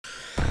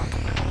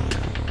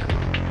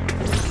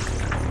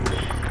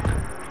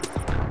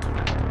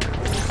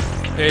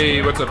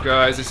Hey, what's up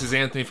guys? This is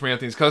Anthony from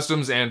Anthony's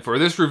Customs, and for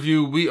this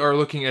review we are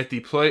looking at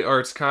the Play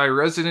Arts Kai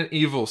Resident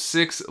Evil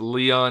 6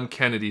 Leon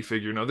Kennedy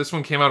figure. Now this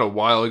one came out a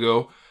while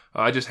ago.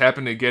 I just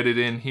happened to get it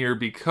in here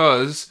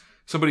because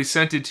somebody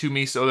sent it to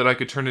me so that I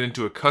could turn it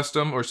into a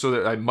custom, or so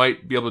that I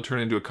might be able to turn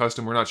it into a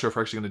custom. We're not sure if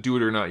we're actually going to do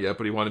it or not yet,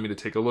 but he wanted me to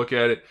take a look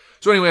at it.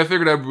 So anyway, I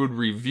figured I would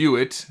review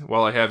it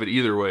while I have it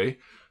either way,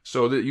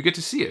 so that you get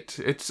to see it.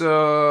 It's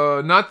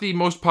not the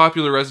most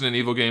popular Resident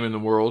Evil game in the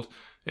world.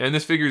 And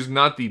this figure is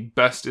not the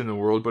best in the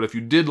world, but if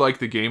you did like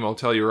the game, I'll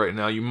tell you right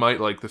now, you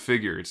might like the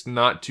figure. It's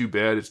not too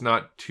bad, it's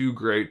not too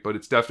great, but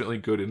it's definitely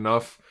good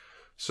enough.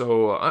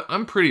 So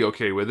I'm pretty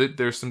okay with it.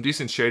 There's some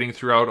decent shading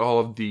throughout all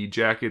of the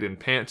jacket and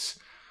pants.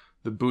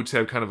 The boots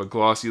have kind of a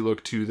glossy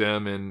look to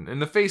them,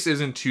 and the face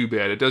isn't too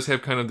bad. It does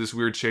have kind of this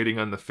weird shading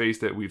on the face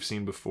that we've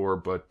seen before,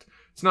 but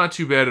it's not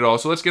too bad at all.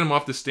 So let's get him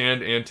off the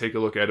stand and take a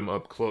look at him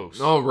up close.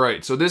 All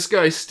right, so this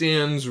guy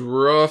stands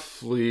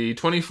roughly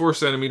 24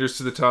 centimeters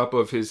to the top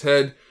of his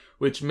head,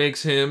 which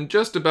makes him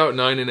just about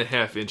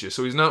 9.5 inches.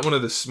 So he's not one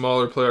of the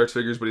smaller Play Arts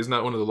figures, but he's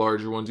not one of the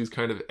larger ones. He's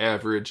kind of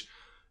average.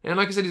 And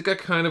like I said, he's got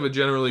kind of a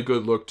generally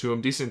good look to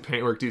him. Decent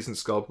paintwork, decent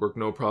sculpt work,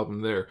 no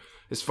problem there.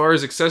 As far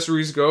as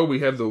accessories go, we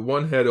have the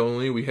one head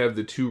only, we have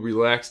the two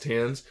relaxed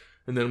hands,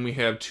 and then we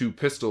have two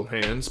pistol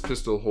hands,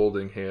 pistol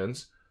holding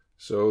hands.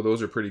 So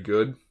those are pretty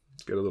good.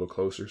 Let's get a little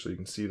closer so you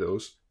can see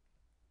those.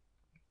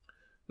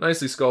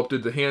 Nicely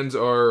sculpted. The hands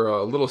are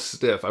a little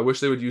stiff. I wish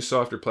they would use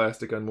softer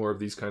plastic on more of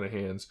these kind of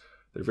hands.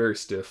 They're very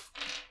stiff.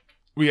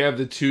 We have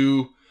the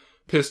two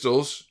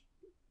pistols,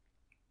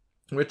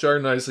 which are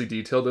nicely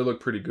detailed. They look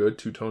pretty good.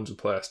 Two tones of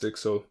plastic,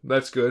 so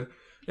that's good.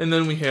 And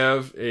then we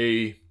have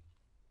a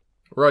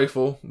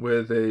rifle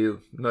with a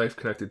knife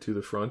connected to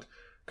the front.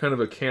 Kind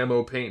of a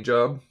camo paint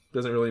job.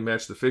 Doesn't really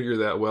match the figure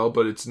that well,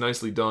 but it's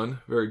nicely done.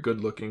 Very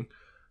good looking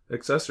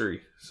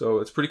accessory. So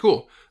it's pretty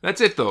cool. That's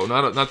it though.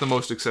 Not the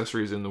most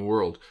accessories in the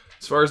world.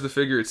 As far as the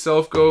figure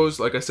itself goes,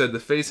 like I said, the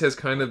face has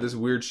kind of this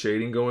weird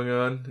shading going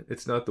on.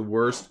 It's not the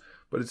worst,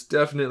 but it's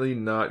definitely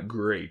not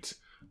great.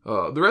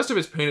 The rest of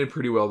it's painted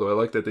pretty well though. I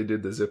like that they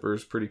did the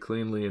zippers pretty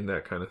cleanly and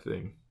that kind of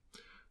thing.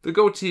 The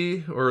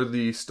goatee, or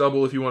the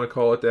stubble if you want to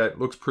call it that,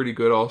 looks pretty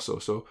good also,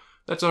 so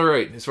that's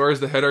alright. As far as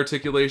the head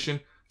articulation,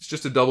 it's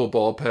just a double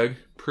ball peg.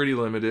 Pretty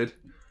limited.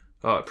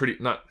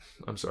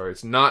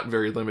 It's not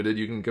very limited.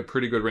 You can get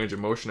pretty good range of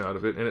motion out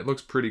of it, and it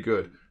looks pretty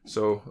good.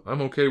 So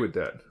I'm okay with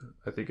that.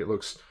 I think it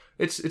looks,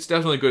 it's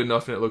definitely good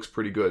enough, and it looks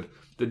pretty good.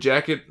 The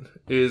jacket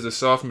is a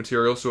soft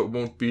material, so it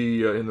won't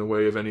be in the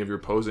way of any of your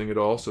posing at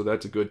all, so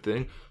that's a good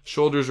thing.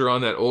 Shoulders are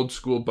on that old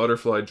school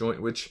butterfly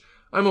joint, which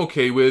I'm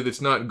okay with.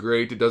 It's not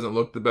great, it doesn't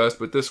look the best,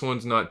 but this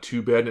one's not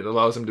too bad, and it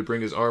allows him to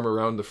bring his arm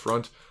around the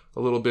front a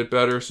little bit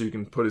better, so you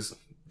can put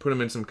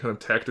him in some kind of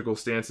tactical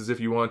stances if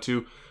you want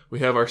to. We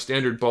have our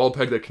standard ball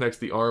peg that connects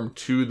the arm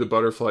to the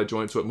butterfly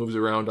joint, so it moves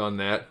around on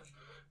that.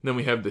 And then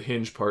we have the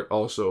hinge part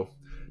also.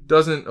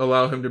 Doesn't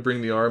allow him to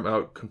bring the arm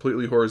out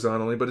completely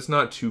horizontally, but it's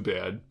not too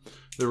bad.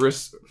 The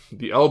wrists,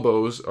 the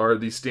elbows are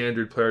the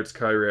standard Play Arts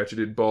Kai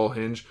ratcheted ball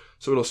hinge,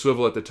 so it'll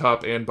swivel at the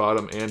top and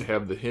bottom and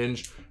have the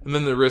hinge. And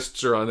then the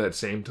wrists are on that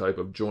same type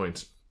of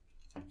joint.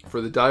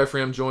 For the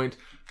diaphragm joint,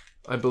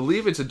 I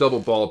believe it's a double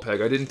ball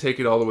peg. I didn't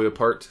take it all the way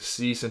apart to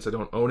see since I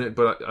don't own it,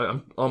 but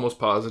I'm almost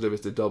positive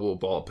it's a double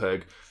ball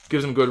peg.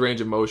 Gives him good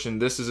range of motion.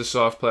 This is a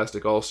soft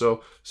plastic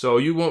also, so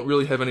you won't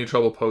really have any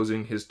trouble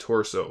posing his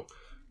torso.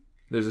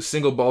 There's a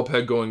single ball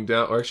peg going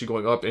down, or actually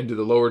going up into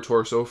the lower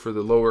torso for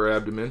the lower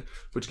abdomen,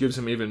 which gives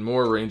him even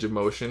more range of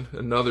motion.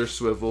 Another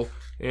swivel,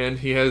 and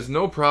he has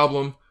no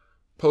problem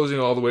posing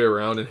all the way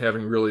around and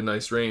having really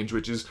nice range,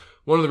 which is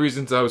one of the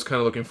reasons I was kind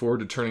of looking forward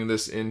to turning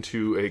this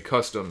into a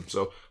custom.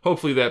 So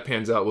hopefully that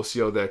pans out. We'll see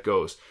how that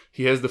goes.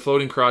 He has the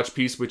floating crotch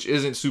piece, which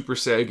isn't super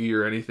saggy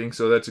or anything,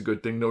 so that's a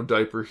good thing. No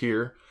diaper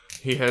here.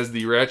 He has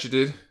the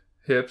ratcheted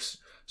hips,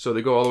 so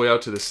they go all the way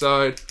out to the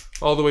side,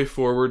 all the way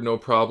forward, no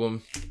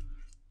problem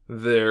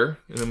there.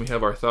 And then we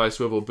have our thigh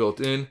swivel built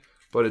in,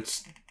 but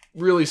it's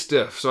really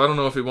stiff, so I don't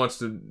know if it wants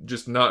to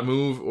just not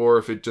move or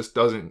if it just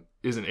isn't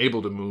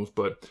able to move,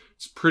 but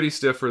it's pretty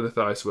stiff for the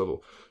thigh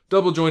swivel.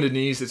 Double jointed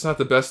knees. It's not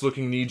the best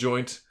looking knee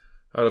joint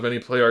out of any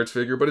Play Arts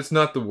figure, but it's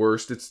not the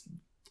worst. It's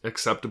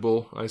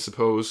acceptable, I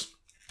suppose.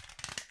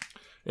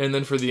 And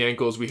then for the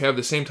ankles, we have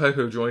the same type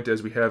of joint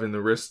as we have in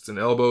the wrists and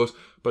elbows,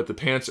 but the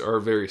pants are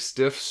very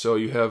stiff, so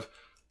you have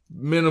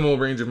minimal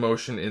range of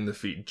motion in the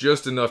feet.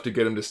 Just enough to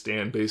get him to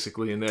stand,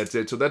 basically, and that's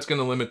it. So that's going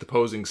to limit the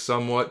posing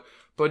somewhat,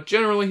 but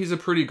generally he's a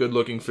pretty good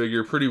looking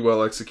figure, pretty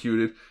well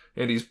executed,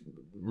 and he's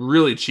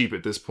really cheap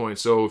at this point.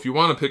 So if you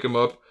want to pick him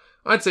up,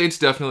 I'd say it's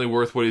definitely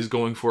worth what he's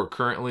going for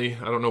currently.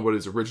 I don't know what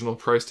his original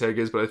price tag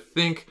is, but I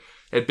think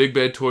at Big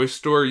Bad Toy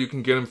Store you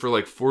can get him for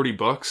like 40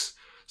 bucks.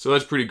 So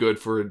that's pretty good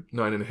for a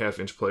 9.5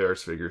 inch Play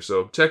Arts figure.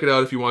 So check it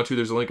out if you want to.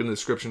 There's a link in the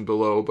description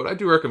below, but I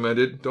do recommend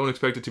it. Don't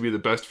expect it to be the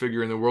best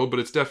figure in the world, but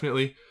it's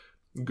definitely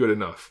good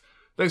enough.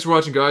 Thanks for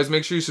watching, guys.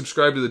 Make sure you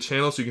subscribe to the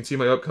channel so you can see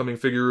my upcoming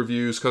figure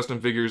reviews, custom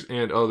figures,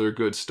 and other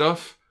good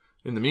stuff.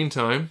 In the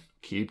meantime,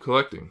 keep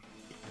collecting.